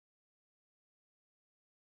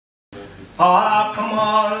Ah, come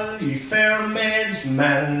all ye fair maids,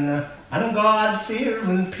 men, and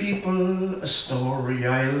God-fearing people, a story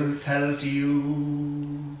I'll tell to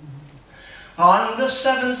you. On the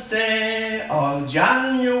 7th day of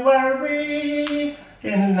January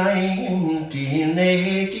in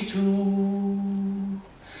 1982,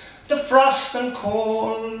 the frost and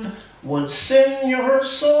cold would sin your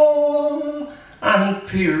soul and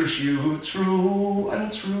pierce you through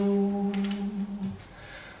and through.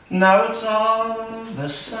 Now it's of a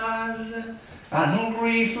sad and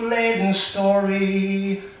grief-laden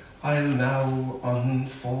story I'll now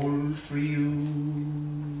unfold for you.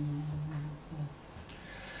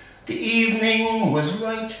 The evening was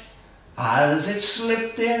right as it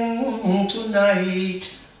slipped into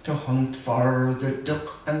night to hunt for the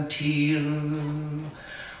duck and teal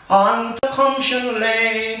on Tecumseh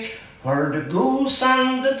Lake, where the goose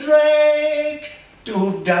and the drake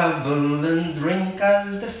do dabble and drink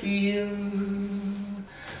as they feel.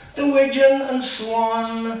 The widgeon and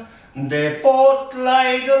swan, they both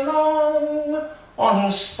glide along,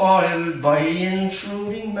 unspoiled by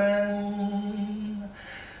intruding men.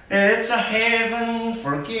 It's a haven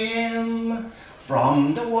for game,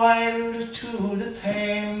 from the wild to the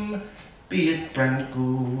tame, be it brent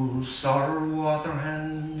goose or water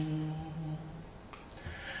hen.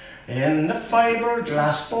 In the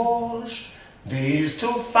fiberglass boat, these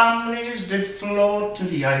two families did float to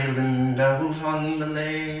the island out on the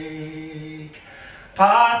lake.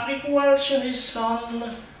 Patrick Welsh and his son,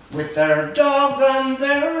 with their dog and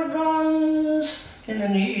their guns, in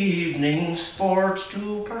an evening sport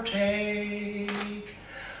to partake.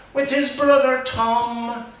 With his brother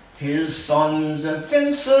Tom, his sons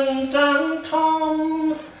Vincent and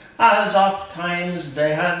Tom, as oft times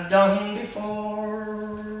they had done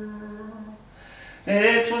before.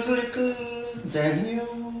 It was little they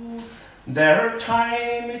knew, their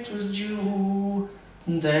time it was due,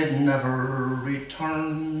 they'd never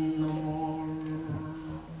return no more.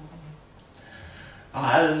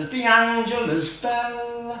 As the Angelus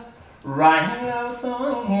bell rang out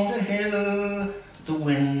on the hill, the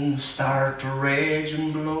wind started to rage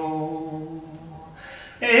and blow.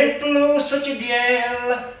 It blew such a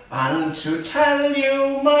gale, and to tell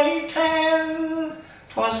you my tale,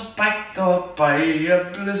 'twas backed up by a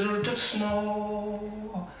blizzard of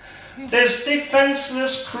snow. This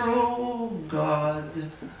defenseless crew,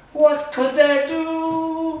 God, what could they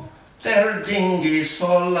do? Their dinghy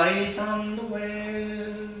so light on the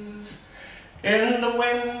wave. In the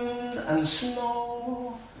wind and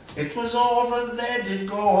snow, it was over they did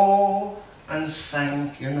go, and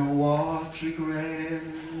sank in a watery grave.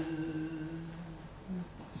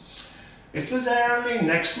 It was early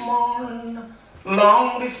next morn,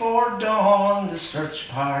 long before dawn, the search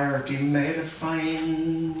party made a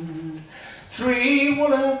find. 3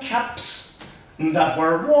 woolen caps that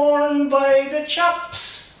were worn by the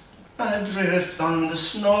chaps adrift on the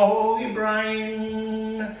snowy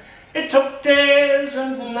brine. It took days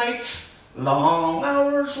and nights, long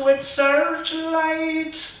hours with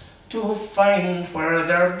searchlights, to find where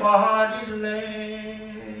their bodies lay.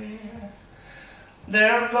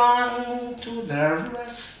 They're gone to their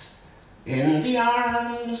rest in the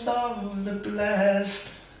arms of the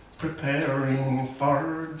blessed, preparing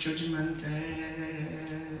for Judgment Day.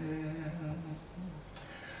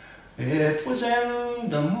 It was in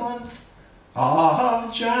the month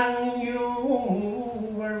of January,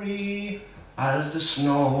 as the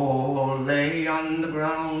snow lay on the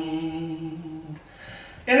ground.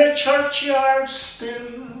 In a churchyard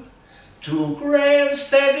still, 2 graves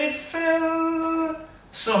they did fill,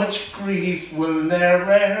 such grief will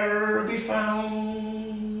ne'er be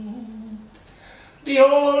found. The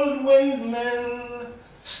old windmill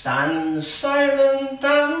stands silent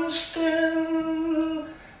and still,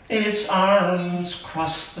 its arms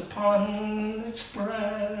crossed upon its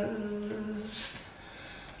breast.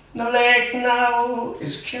 The lake now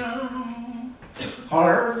is calm,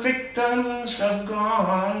 her victims have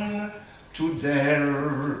gone to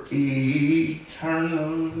their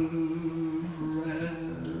eternal